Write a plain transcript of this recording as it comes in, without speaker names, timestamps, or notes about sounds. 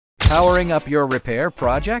Powering up your repair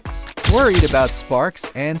projects? Worried about sparks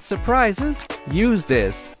and surprises? Use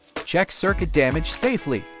this. Check circuit damage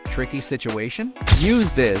safely. Tricky situation?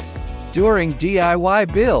 Use this. During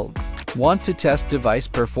DIY builds. Want to test device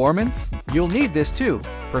performance? You'll need this too.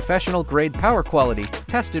 Professional grade power quality.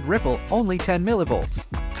 Tested ripple, only 10 millivolts.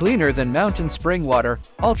 Cleaner than mountain spring water.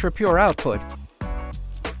 Ultra pure output.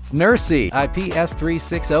 FNIRSI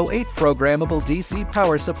IPS3608 Programmable DC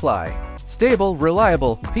Power Supply. Stable,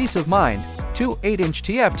 reliable, peace of mind. 2 8-inch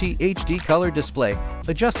TFT HD color display.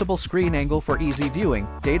 Adjustable screen angle for easy viewing.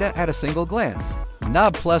 Data at a single glance.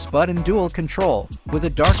 Knob plus button dual control with a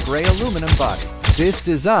dark gray aluminum body. This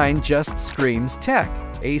design just screams tech.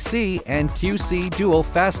 AC and QC dual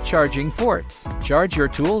fast charging ports. Charge your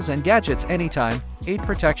tools and gadgets anytime. 8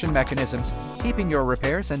 protection mechanisms, keeping your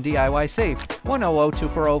repairs and DIY safe.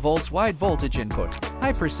 100-240 volts wide voltage input.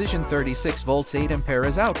 High precision 36 volts 8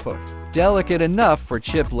 amperes output. Delicate enough for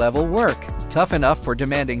chip level work. Tough enough for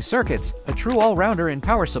demanding circuits. A true all-rounder in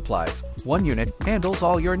power supplies. One unit handles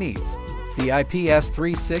all your needs. The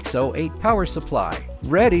IPS3608 power supply.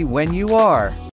 Ready when you are.